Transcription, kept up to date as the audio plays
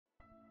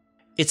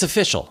It's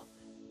official.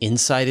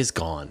 InSight is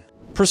gone.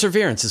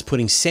 Perseverance is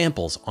putting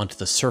samples onto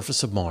the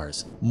surface of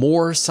Mars,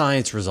 more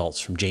science results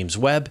from James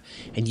Webb,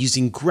 and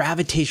using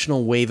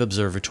gravitational wave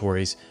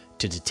observatories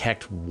to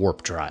detect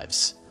warp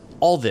drives.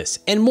 All this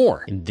and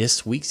more in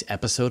this week's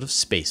episode of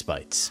Space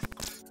Bites.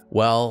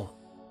 Well,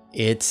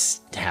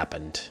 it's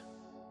happened.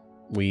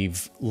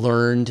 We've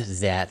learned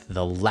that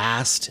the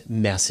last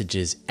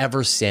messages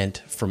ever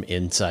sent from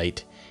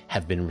InSight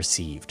have been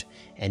received,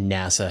 and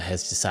NASA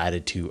has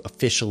decided to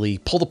officially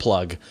pull the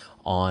plug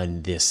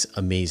on this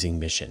amazing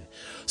mission.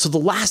 So the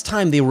last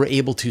time they were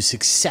able to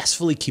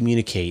successfully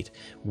communicate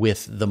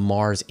with the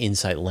Mars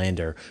InSight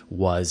lander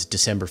was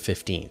December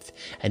 15th.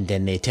 And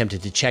then they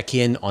attempted to check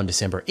in on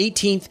December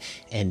 18th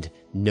and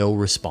no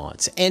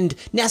response. And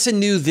NASA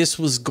knew this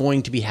was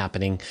going to be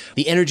happening.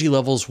 The energy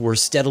levels were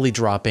steadily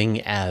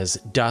dropping as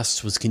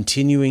dust was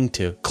continuing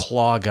to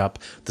clog up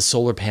the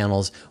solar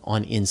panels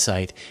on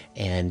InSight,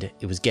 and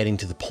it was getting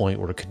to the point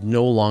where it could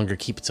no longer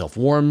keep itself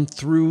warm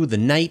through the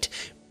night,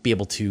 be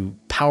able to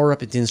power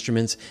up its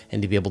instruments,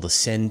 and to be able to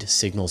send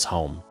signals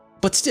home.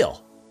 But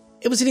still,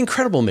 it was an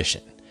incredible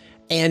mission.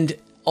 And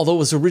although it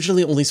was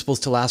originally only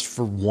supposed to last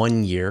for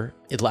 1 year,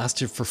 it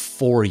lasted for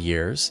 4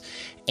 years.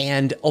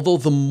 And although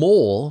the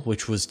mole,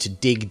 which was to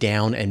dig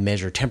down and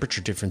measure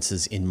temperature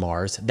differences in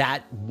Mars,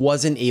 that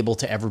wasn't able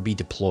to ever be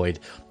deployed,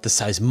 the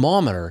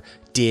seismometer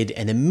did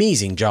an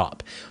amazing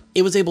job.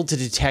 It was able to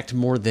detect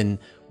more than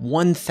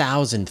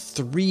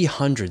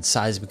 1,300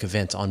 seismic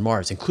events on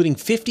Mars, including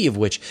 50 of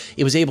which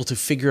it was able to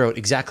figure out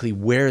exactly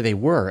where they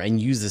were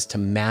and use this to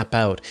map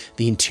out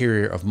the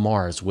interior of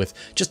Mars with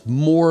just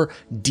more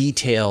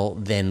detail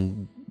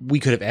than we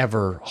could have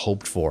ever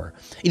hoped for.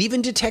 It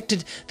even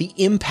detected the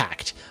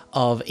impact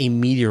of a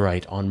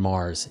meteorite on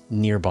Mars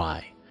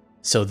nearby.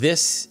 So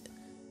this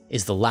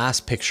is the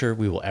last picture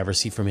we will ever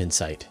see from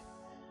InSight.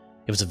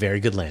 It was a very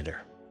good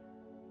lander.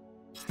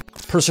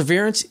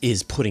 Perseverance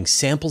is putting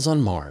samples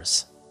on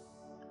Mars.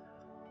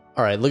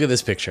 All right, look at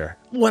this picture.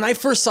 When I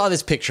first saw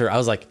this picture, I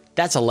was like,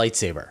 that's a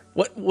lightsaber.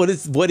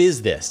 What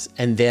is this?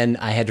 And then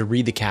I had to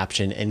read the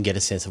caption and get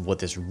a sense of what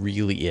this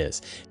really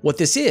is. What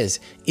this is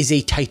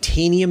a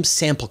titanium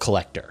sample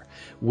collector,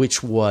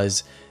 which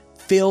was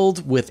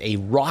filled with a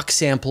rock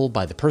sample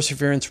by the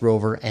Perseverance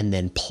rover and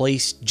then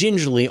placed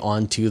gingerly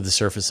onto the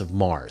surface of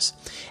Mars.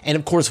 And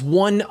of course,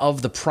 one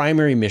of the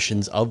primary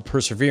missions of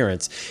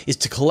Perseverance is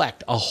to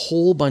collect a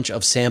whole bunch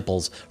of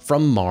samples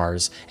from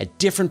Mars at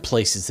different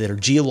places that are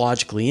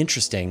geologically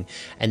interesting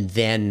and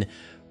then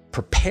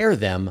prepare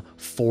them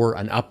for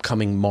an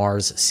upcoming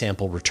Mars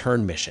sample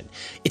return mission.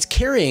 It's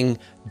carrying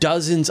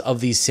dozens of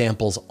these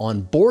samples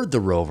on board the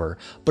rover,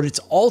 but it's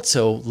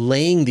also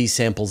laying these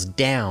samples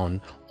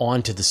down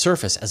onto the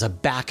surface as a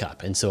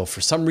backup. And so if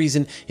for some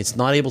reason it's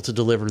not able to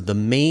deliver the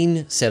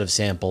main set of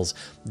samples,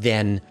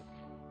 then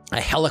a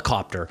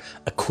helicopter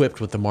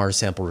equipped with the Mars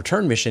sample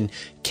return mission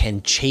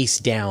can chase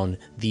down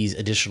these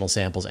additional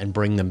samples and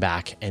bring them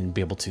back and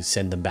be able to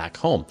send them back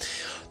home.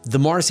 The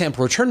Mars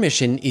sample return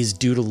mission is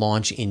due to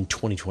launch in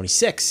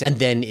 2026, and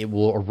then it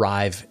will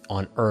arrive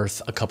on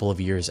Earth a couple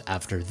of years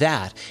after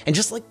that. And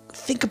just like,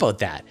 think about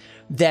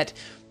that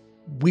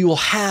we will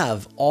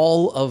have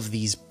all of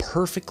these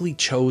perfectly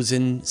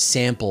chosen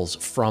samples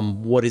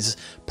from what is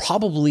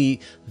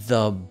probably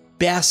the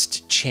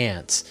best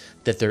chance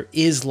that there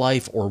is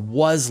life or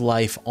was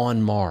life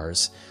on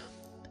Mars.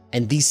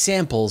 And these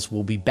samples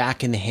will be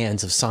back in the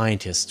hands of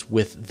scientists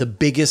with the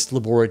biggest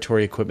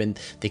laboratory equipment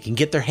they can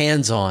get their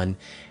hands on,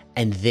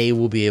 and they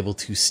will be able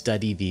to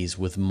study these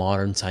with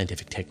modern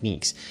scientific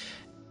techniques.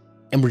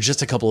 And we're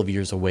just a couple of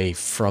years away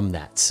from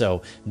that.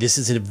 So this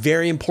is a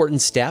very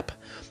important step.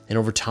 And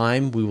over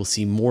time, we will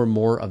see more and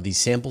more of these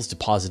samples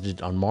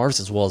deposited on Mars,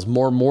 as well as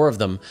more of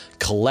them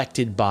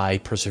collected by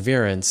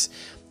Perseverance.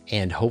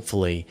 And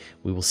hopefully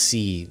we will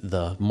see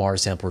the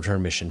Mars sample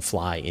return mission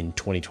fly in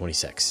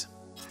 2026.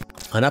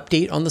 An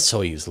update on the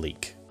Soyuz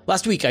leak.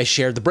 Last week, I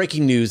shared the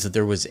breaking news that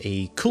there was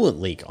a coolant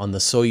leak on the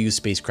Soyuz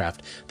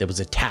spacecraft that was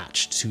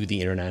attached to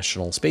the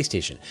International Space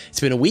Station. It's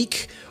been a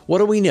week. What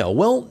do we know?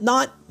 Well,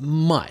 not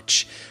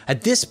much.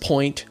 At this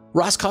point,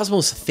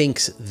 Roscosmos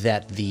thinks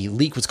that the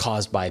leak was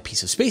caused by a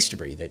piece of space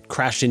debris that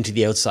crashed into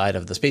the outside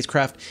of the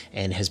spacecraft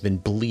and has been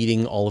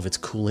bleeding all of its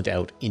coolant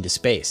out into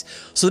space.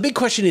 So the big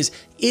question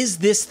is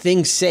this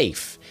thing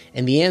safe?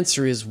 And the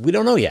answer is, we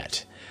don't know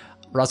yet.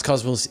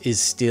 Roscosmos is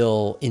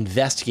still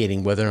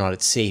investigating whether or not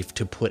it's safe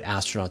to put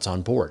astronauts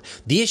on board.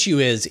 The issue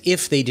is,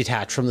 if they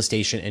detach from the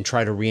station and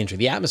try to re-enter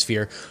the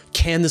atmosphere,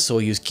 can the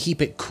Soyuz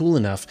keep it cool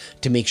enough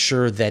to make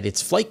sure that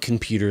its flight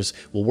computers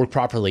will work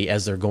properly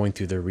as they're going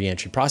through their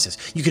re-entry process?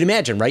 You can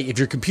imagine, right? If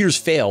your computers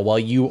fail while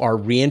you are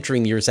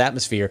re-entering the Earth's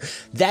atmosphere,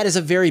 that is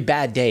a very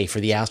bad day for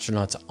the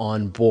astronauts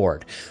on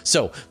board.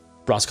 So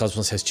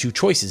Roscosmos has two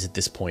choices at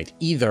this point.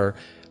 Either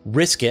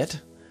risk it,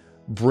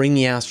 bring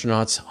the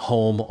astronauts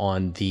home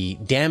on the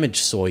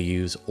damaged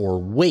Soyuz, or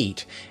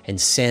wait and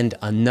send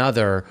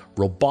another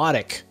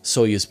robotic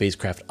Soyuz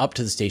spacecraft up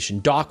to the station,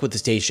 dock with the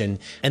station,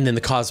 and then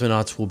the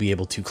cosmonauts will be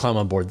able to climb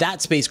on board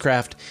that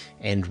spacecraft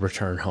and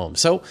return home.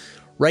 So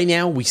Right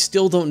now, we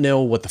still don't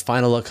know what the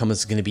final outcome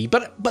is going to be,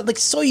 but like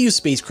Soyuz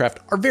spacecraft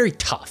are very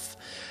tough.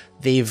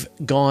 They've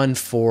gone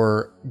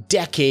for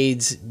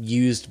decades,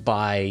 used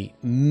by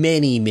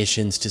many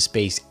missions to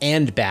space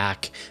and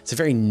back. It's a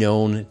very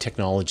known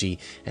technology,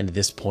 and at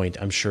this point,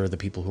 I'm sure the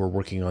people who are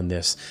working on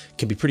this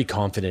can be pretty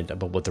confident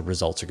about what the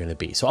results are going to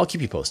be. So I'll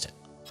keep you posted.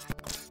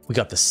 We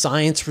got the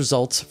science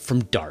results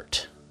from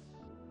DART.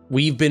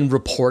 We've been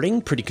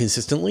reporting pretty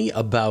consistently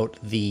about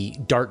the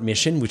DART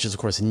mission, which is, of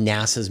course,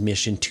 NASA's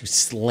mission to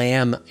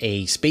slam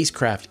a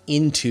spacecraft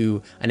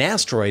into an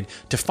asteroid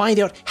to find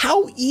out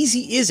how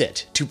easy is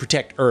it to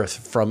protect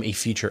Earth from a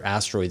future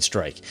asteroid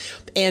strike.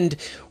 And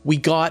we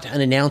got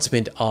an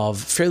announcement of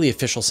fairly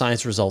official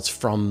science results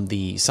from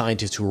the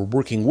scientists who were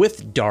working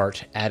with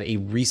DART at a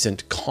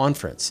recent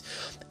conference.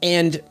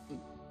 And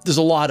there's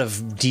a lot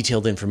of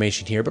detailed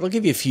information here, but I'll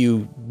give you a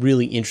few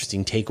really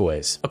interesting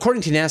takeaways.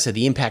 According to NASA,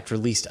 the impact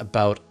released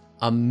about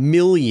 1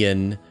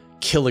 million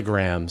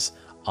kilograms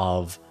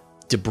of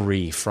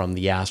debris from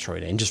the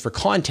asteroid. And just for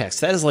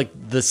context, that is like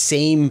the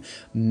same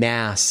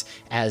mass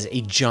as a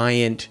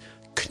giant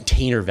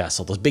container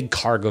vessel, those big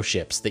cargo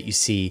ships that you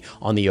see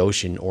on the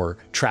ocean or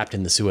trapped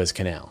in the Suez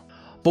Canal.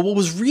 But what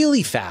was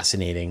really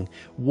fascinating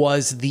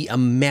was the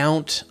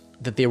amount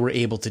that they were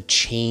able to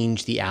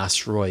change the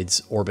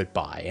asteroid's orbit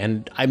by.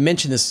 And I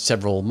mentioned this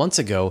several months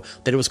ago,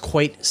 that it was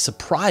quite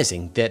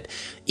surprising that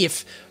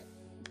if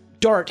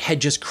DART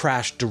had just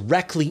crashed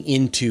directly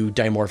into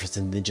Dimorphos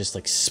and then just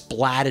like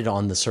splatted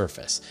on the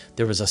surface,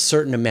 there was a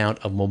certain amount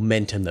of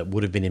momentum that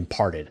would have been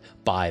imparted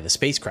by the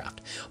spacecraft.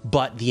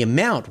 But the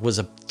amount was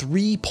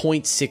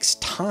 3.6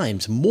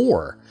 times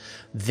more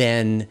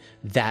than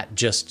that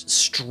just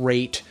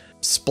straight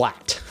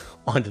splat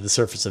onto the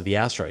surface of the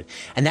asteroid.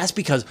 And that's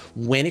because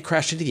when it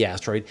crashed into the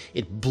asteroid,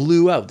 it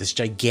blew out this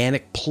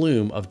gigantic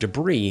plume of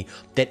debris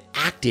that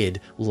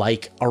acted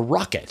like a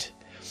rocket.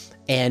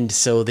 And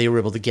so they were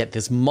able to get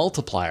this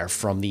multiplier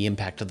from the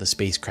impact of the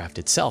spacecraft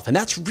itself. And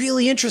that's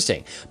really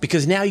interesting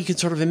because now you can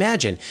sort of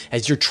imagine,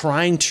 as you're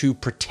trying to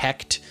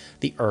protect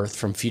the Earth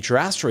from future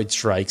asteroid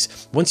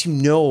strikes, once you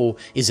know,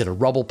 is it a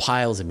rubble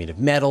pile, is it made of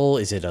metal,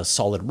 is it a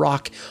solid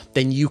rock,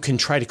 then you can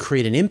try to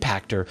create an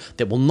impactor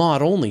that will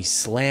not only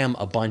slam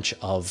a bunch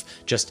of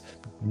just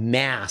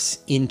mass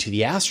into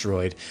the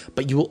asteroid,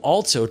 but you will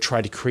also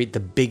try to create the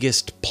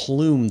biggest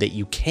plume that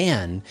you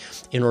can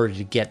in order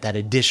to get that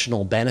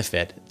additional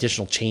benefit,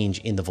 additional change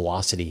in the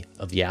velocity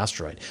of the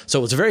asteroid. So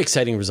it was a very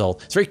exciting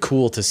result. It's very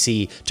cool to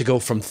see, to go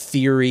from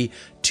theory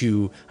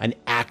to an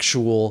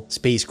actual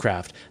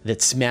spacecraft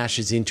that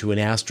smashes into an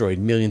asteroid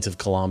millions of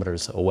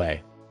kilometers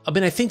away. I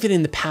mean, I think that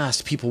in the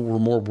past, people were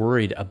more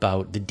worried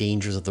about the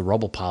dangers of the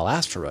rubble pile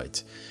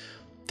asteroids,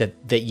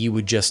 that you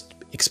would just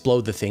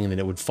explode the thing and then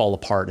it would fall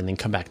apart and then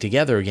come back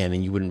together again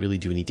and you wouldn't really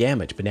do any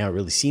damage. But now it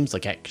really seems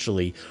like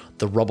actually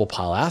the rubble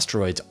pile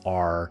asteroids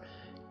are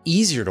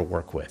easier to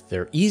work with.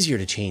 They're easier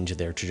to change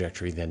their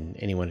trajectory than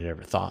anyone had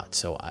ever thought.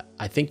 So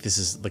I think this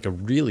is like a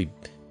really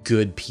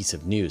good piece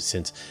of news,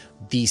 since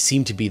these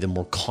seem to be the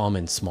more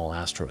common small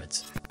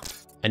asteroids.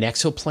 An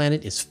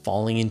exoplanet is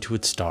falling into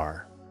its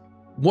star.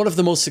 One of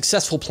the most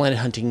successful planet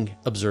hunting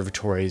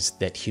observatories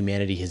that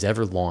humanity has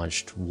ever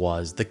launched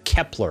was the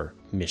Kepler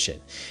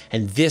mission.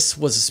 And this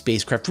was a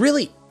spacecraft,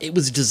 really, it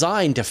was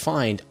designed to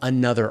find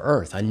another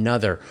Earth,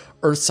 another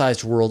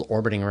Earth-sized world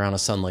orbiting around a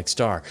sun-like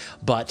star.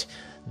 But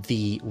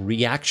the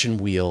reaction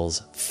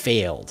wheels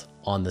failed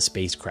on the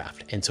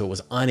spacecraft, and so it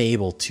was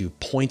unable to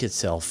point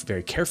itself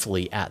very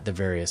carefully at the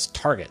various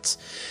targets.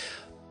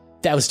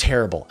 That was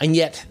terrible. And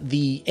yet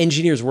the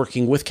engineers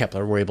working with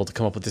Kepler were able to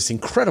come up with this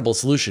incredible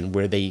solution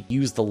where they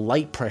used the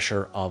light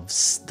pressure of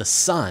the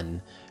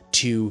sun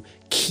to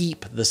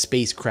keep the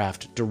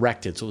spacecraft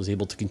directed, so it was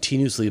able to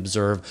continuously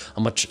observe a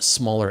much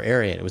smaller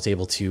area. It was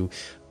able to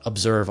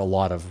observe a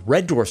lot of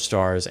red dwarf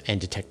stars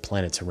and detect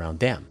planets around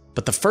them.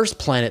 But the first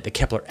planet that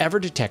Kepler ever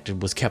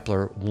detected was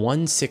Kepler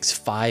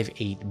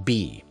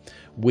 1658b,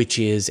 which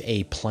is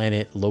a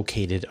planet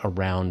located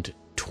around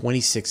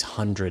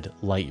 2600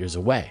 light years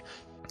away.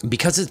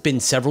 Because it's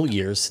been several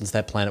years since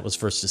that planet was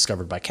first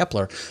discovered by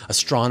Kepler,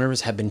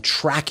 astronomers have been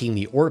tracking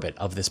the orbit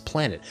of this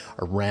planet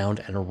around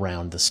and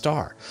around the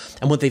star.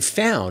 And what they've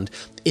found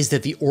is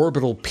that the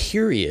orbital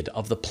period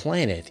of the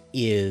planet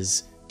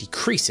is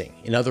decreasing.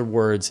 In other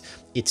words,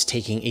 it's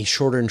taking a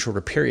shorter and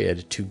shorter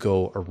period to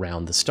go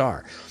around the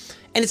star.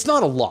 And it's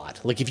not a lot.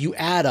 Like if you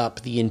add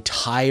up the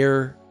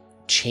entire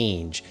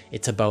change,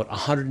 it's about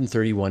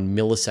 131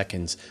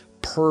 milliseconds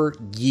per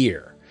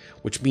year,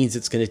 which means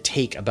it's going to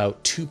take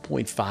about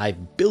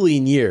 2.5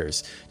 billion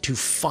years to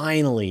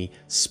finally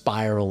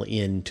spiral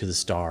into the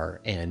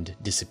star and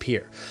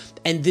disappear.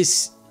 And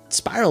this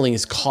spiraling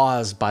is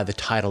caused by the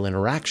tidal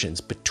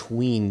interactions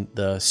between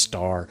the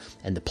star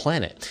and the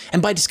planet.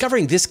 And by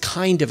discovering this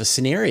kind of a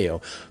scenario,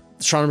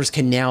 astronomers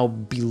can now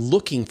be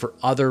looking for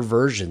other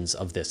versions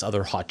of this,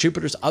 other hot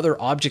Jupiters,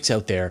 other objects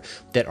out there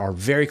that are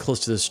very close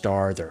to the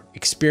star. They're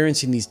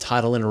experiencing these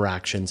tidal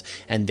interactions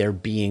and they're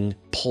being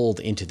pulled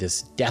into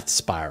this death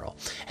spiral.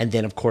 And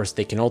then, of course,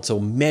 they can also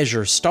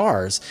measure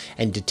stars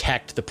and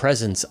detect the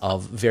presence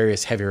of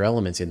various heavier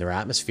elements in their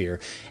atmosphere.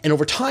 And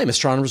over time,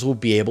 astronomers will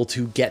be able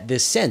to get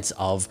this sense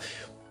of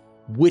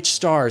which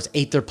stars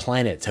ate their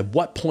planets, at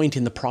what point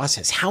in the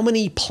process, how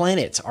many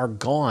planets are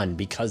gone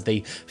because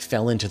they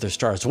fell into their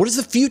stars. What does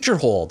the future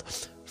hold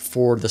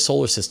for the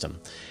solar system?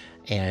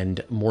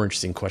 And more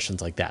interesting questions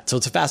like that. So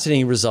it's a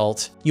fascinating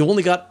result. You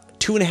only got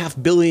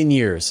 2.5 billion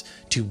years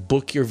to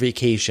book your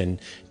vacation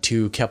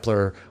to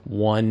Kepler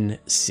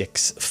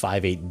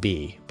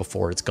 1658b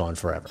before it's gone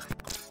forever.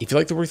 If you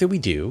like the work that we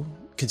do,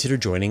 consider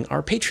joining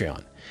our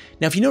Patreon.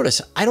 Now, if you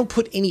notice, I don't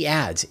put any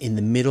ads in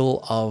the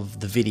middle of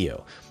the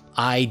video.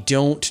 I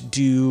don't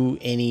do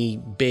any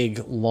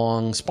big,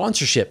 long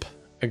sponsorship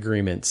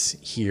agreements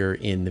here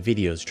in the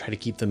videos. Try to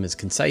keep them as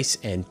concise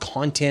and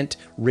content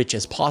rich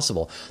as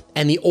possible.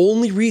 And the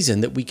only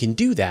reason that we can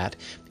do that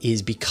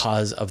is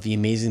because of the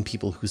amazing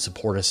people who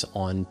support us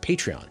on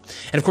Patreon.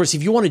 And of course,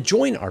 if you want to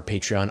join our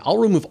Patreon, I'll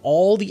remove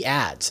all the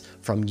ads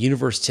from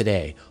Universe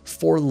Today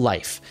for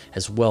life,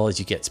 as well as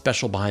you get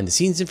special behind the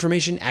scenes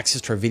information,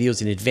 access to our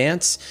videos in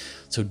advance.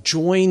 So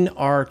join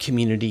our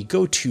community,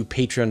 go to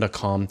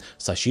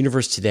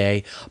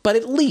patreon.com/universetoday. But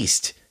at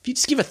least if you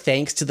just give a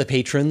thanks to the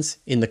patrons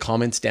in the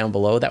comments down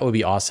below, that would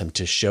be awesome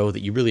to show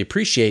that you really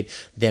appreciate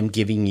them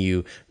giving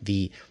you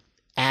the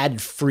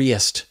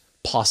ad-freest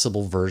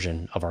possible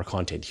version of our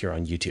content here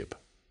on YouTube.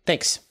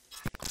 Thanks.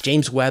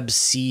 James Webb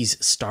sees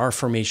star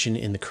formation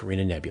in the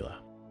Carina Nebula.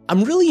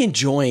 I'm really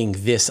enjoying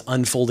this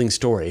unfolding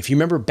story. If you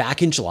remember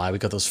back in July, we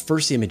got those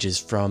first images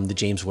from the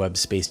James Webb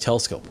Space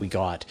Telescope. We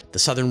got the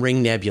Southern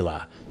Ring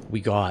Nebula.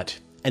 We got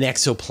an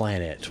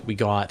exoplanet. We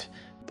got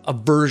a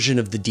version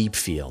of the deep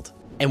field.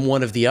 And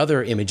one of the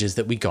other images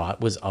that we got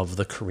was of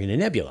the Carina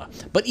Nebula.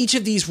 But each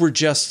of these were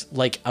just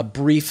like a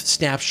brief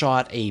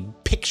snapshot, a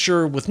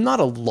picture with not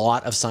a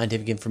lot of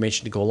scientific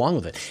information to go along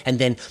with it. And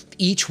then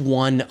each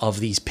one of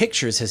these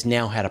pictures has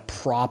now had a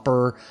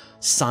proper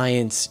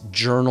science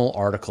journal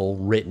article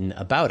written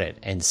about it.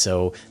 And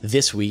so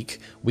this week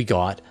we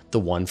got the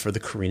one for the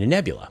Carina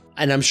Nebula.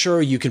 And I'm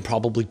sure you can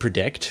probably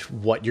predict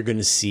what you're going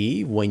to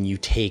see when you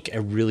take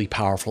a really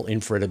powerful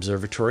infrared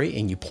observatory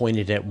and you point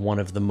it at one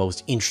of the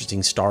most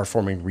interesting star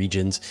forming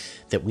regions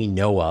that we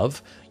know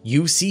of.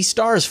 You see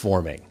stars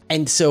forming.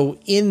 And so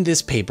in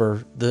this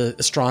paper, the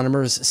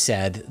astronomers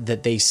said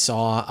that they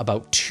saw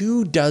about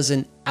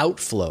 24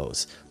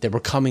 outflows that were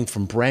coming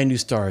from brand new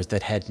stars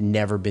that had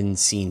never been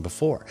seen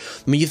before.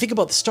 I mean, you think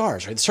about the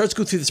stars, right? The stars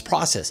go through this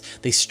process.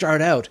 They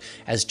start out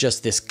as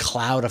just this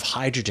cloud of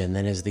hydrogen.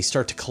 Then as they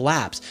start to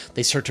collapse,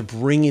 they start to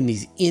bring in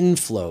these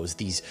inflows,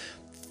 these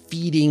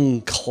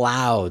feeding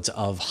clouds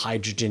of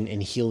hydrogen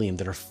and helium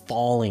that are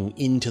falling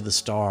into the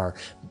star,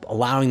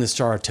 allowing the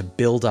star to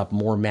build up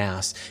more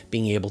mass,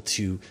 being able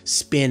to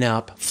spin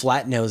up,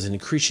 flatten out as an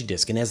accretion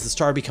disk. And as the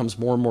star becomes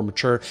more and more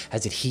mature,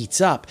 as it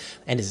heats up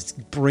and as it's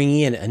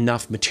bringing in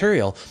enough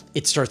material,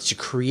 it starts to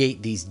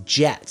create these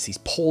jets, these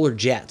polar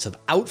jets of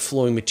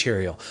outflowing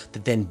material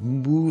that then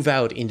move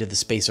out into the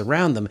space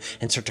around them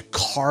and start to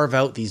carve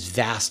out these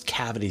vast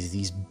cavities,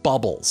 these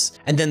bubbles.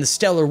 And then the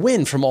stellar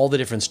wind from all the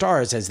different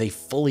stars, as they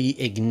fully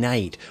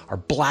ignite, are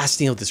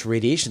blasting out this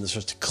radiation that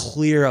starts to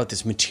clear out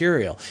this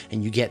material,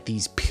 and you get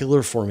these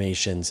pillar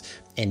formations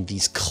and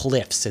these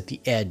cliffs at the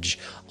edge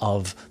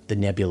of the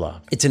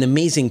nebula. It's an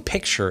amazing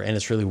picture, and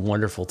it's really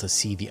wonderful to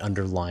see the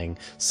underlying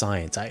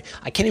science. I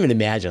can't even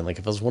imagine, like,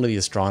 if I was one of the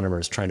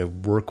astronomers trying to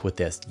work with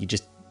this, you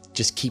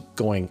just keep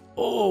going,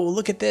 oh,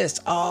 look at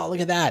this, oh, look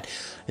at that.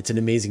 It's an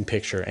amazing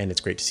picture, and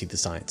it's great to see the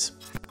science.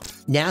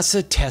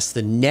 NASA tests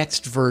the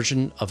next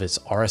version of its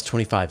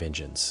RS-25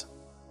 engines.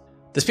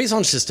 The Space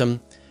Launch System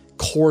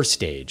core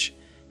stage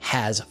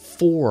has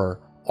 4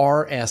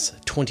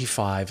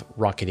 RS-25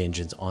 rocket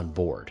engines on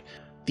board.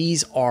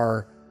 These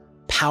are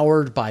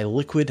powered by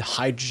liquid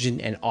hydrogen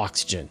and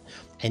oxygen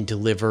and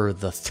deliver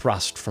the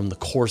thrust from the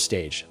core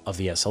stage of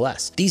the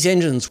SLS. These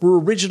engines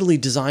were originally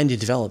designed and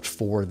developed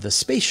for the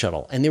space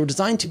shuttle, and they were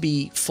designed to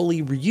be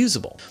fully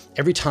reusable.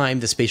 Every time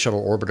the space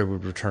shuttle orbiter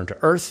would return to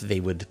Earth,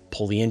 they would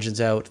pull the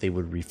engines out, they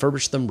would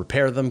refurbish them,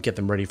 repair them, get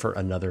them ready for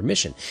another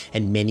mission.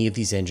 And many of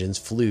these engines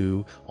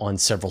flew on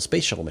several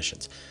space shuttle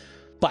missions.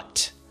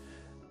 But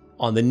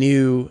on the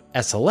new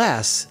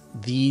SLS,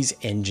 these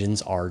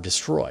engines are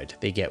destroyed.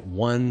 They get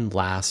one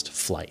last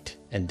flight,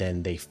 and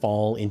then they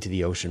fall into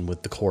the ocean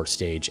with the core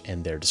stage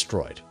and they're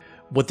destroyed.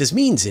 What this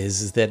means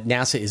is that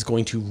NASA is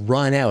going to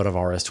run out of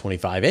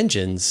RS-25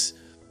 engines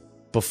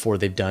before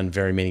they've done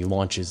very many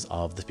launches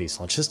of the Space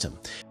Launch System.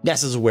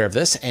 NASA's aware of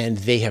this, and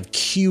they have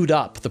queued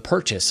up the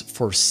purchase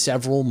for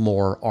several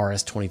more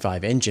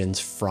RS-25 engines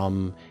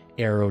from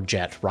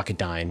Aerojet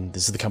Rocketdyne.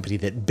 This is the company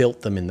that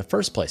built them in the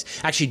first place.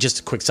 Actually, just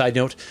a quick side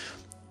note,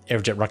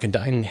 Aerojet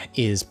Rocketdyne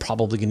is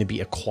probably going to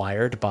be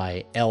acquired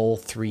by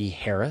L3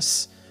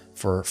 Harris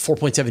for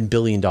 $4.7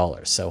 billion.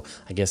 So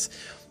I guess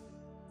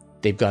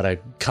they've got a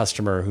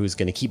customer who's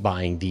going to keep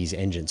buying these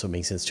engines, so it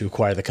makes sense to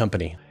acquire the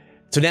company.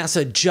 So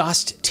NASA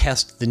just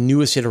tested the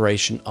newest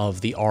iteration of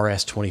the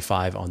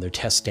RS-25 on their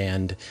test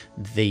stand,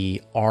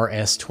 the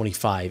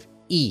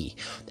RS-25E.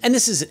 And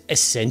this is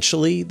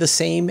essentially the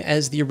same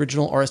as the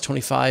original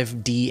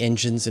RS-25D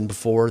engines and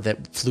before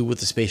that flew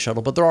with the space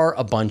shuttle, but there are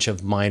a bunch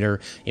of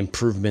minor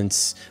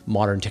improvements,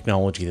 modern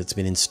technology that's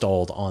been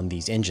installed on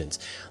these engines.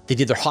 They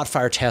did their hot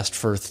fire test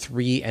for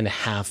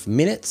 3.5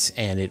 minutes,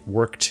 and it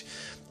worked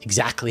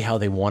exactly how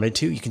they wanted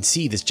to. You can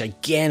see this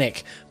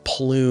gigantic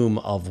plume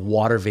of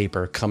water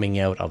vapor coming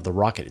out of the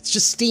rocket. It's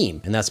just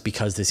steam, and that's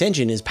because this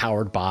engine is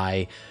powered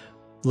by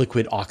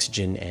liquid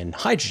oxygen and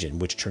hydrogen,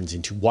 which turns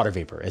into water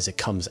vapor as it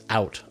comes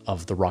out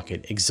of the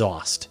rocket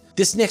exhaust.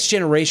 This next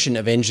generation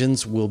of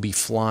engines will be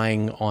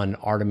flying on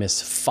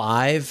Artemis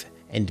 5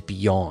 and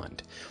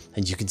beyond.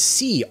 And you can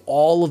see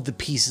all of the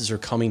pieces are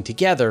coming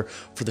together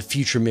for the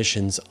future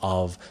missions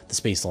of the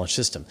Space Launch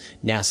System.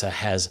 NASA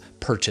has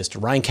purchased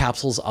Orion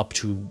capsules up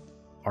to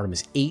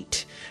Artemis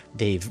 8.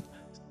 They've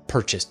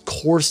purchased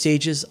core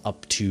stages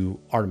up to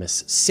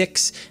Artemis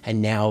 6.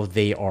 And now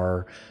they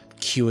are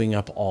queuing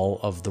up all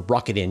of the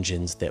rocket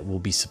engines that will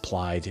be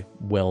supplied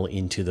well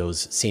into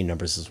those same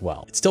numbers as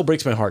well. It still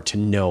breaks my heart to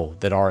know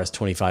that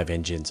RS-25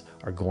 engines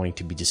are going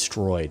to be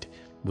destroyed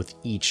with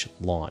each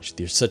launch.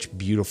 They're such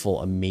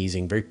beautiful,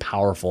 amazing, very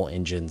powerful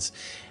engines,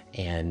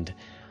 and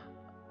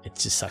it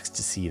just sucks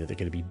to see that they're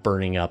going to be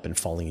burning up and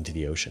falling into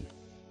the ocean.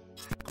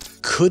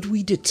 Could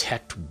we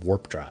detect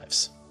warp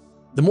drives?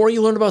 The more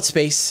you learn about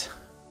space,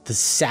 the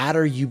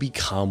sadder you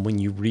become when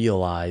you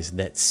realize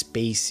that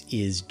space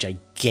is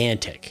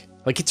gigantic.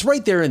 Like, it's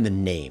right there in the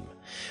name.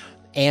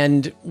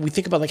 And we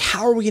think about, like,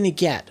 how are we going to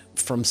get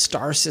from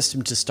star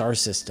system to star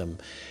system?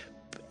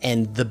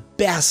 And the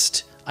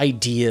best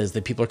ideas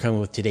that people are coming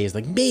with today is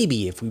like,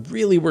 maybe if we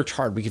really worked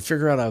hard, we could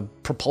figure out a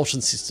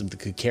propulsion system that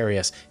could carry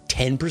us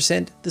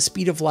 10% the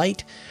speed of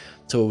light.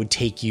 So it would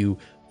take you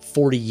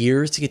 40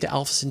 years to get to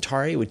Alpha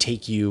Centauri. It would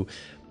take you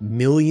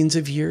millions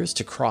of years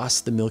to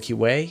cross the Milky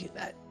Way.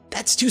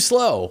 That's too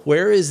slow.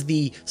 Where is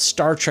the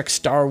Star Trek,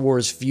 Star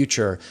Wars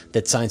future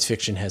that science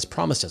fiction has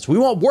promised us? We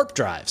want warp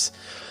drives.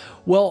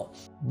 Well,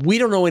 we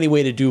don't know any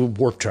way to do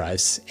warp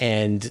drives,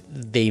 and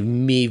they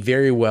may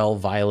very well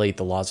violate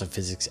the laws of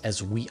physics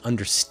as we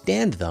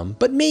understand them,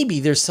 but maybe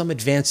there's some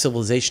advanced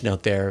civilization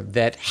out there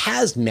that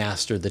has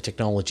mastered the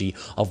technology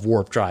of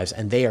warp drives,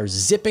 and they are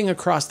zipping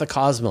across the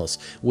cosmos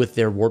with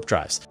their warp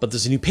drives. But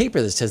there's a new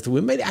paper that says that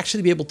we might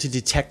actually be able to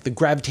detect the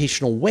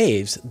gravitational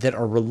waves that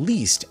are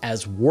released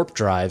as warp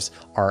drives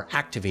are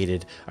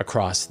activated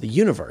across the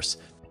universe.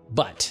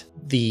 But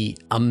the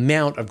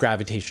amount of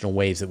gravitational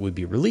waves that would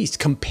be released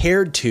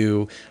compared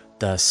to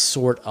the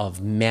sort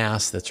of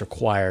mass that's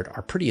required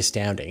are pretty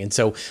astounding. And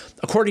so,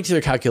 according to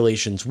their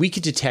calculations, we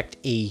could detect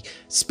a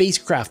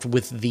spacecraft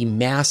with the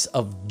mass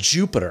of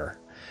Jupiter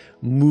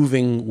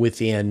moving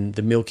within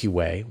the Milky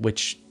Way,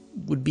 which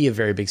would be a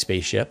very big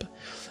spaceship.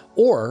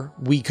 Or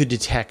we could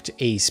detect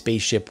a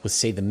spaceship with,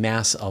 say, the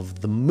mass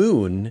of the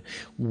moon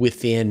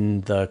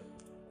within the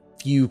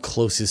few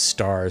closest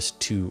stars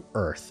to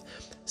Earth.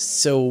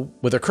 So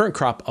with our current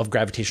crop of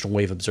gravitational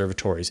wave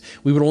observatories,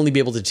 we would only be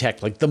able to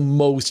detect like the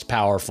most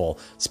powerful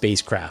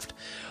spacecraft.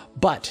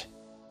 But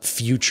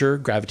future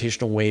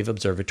gravitational wave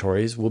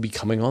observatories will be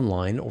coming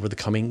online over the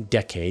coming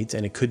decades,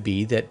 and it could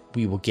be that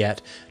we will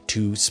get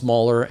to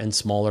smaller and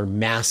smaller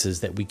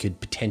masses that we could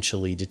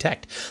potentially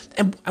detect.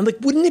 And I'm like,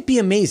 wouldn't it be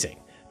amazing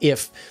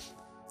if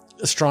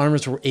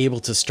astronomers were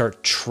able to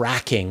start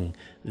tracking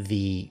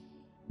the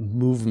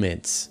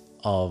movements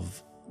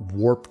of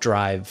warp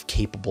drive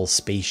capable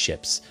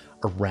spaceships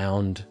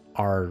around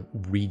our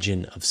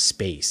region of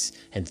space,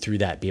 and through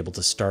that be able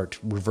to start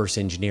reverse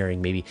engineering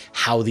maybe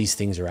how these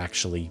things are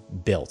actually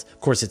built.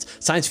 Of course, it's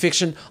science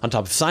fiction on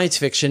top of science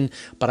fiction,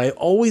 but I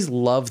always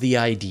love the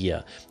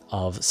idea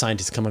of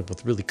scientists coming up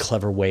with really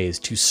clever ways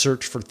to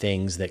search for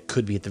things that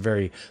could be at the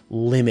very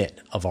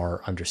limit of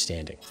our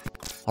understanding.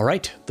 All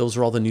right, those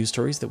are all the news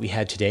stories that we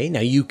had today.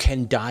 Now you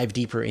can dive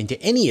deeper into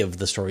any of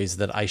the stories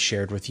that I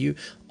shared with you.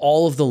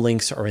 All of the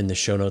links are in the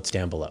show notes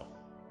down below.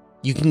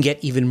 You can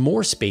get even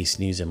more space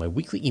news in my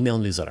weekly email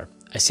newsletter.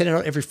 I send it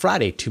out every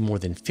Friday to more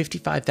than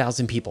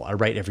 55,000 people. I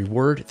write every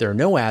word, there are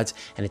no ads,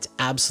 and it's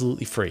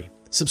absolutely free.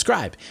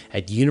 Subscribe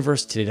at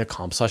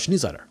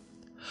universetoday.com/newsletter.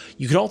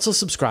 You can also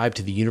subscribe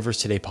to the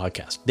Universe Today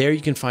podcast. There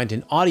you can find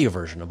an audio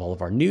version of all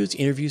of our news,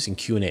 interviews, and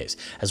Q&As,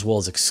 as well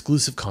as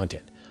exclusive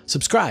content.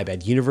 Subscribe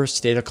at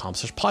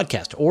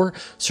universetoday.com/podcast or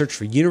search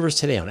for Universe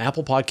Today on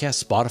Apple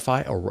Podcasts,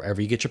 Spotify, or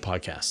wherever you get your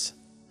podcasts.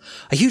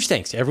 A huge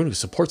thanks to everyone who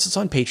supports us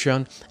on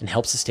Patreon and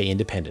helps us stay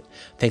independent.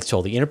 Thanks to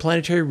all the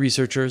interplanetary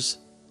researchers,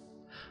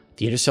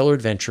 the interstellar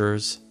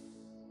adventurers,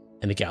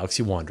 and the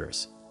galaxy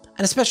wanderers.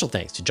 And a special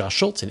thanks to Josh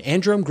Schultz and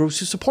Andrew M. Gross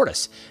who support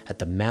us at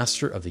the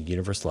Master of the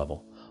Universe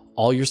level.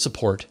 All your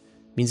support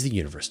means the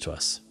universe to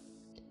us.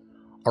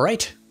 All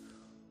right,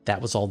 that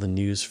was all the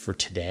news for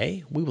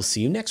today. We will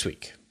see you next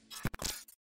week.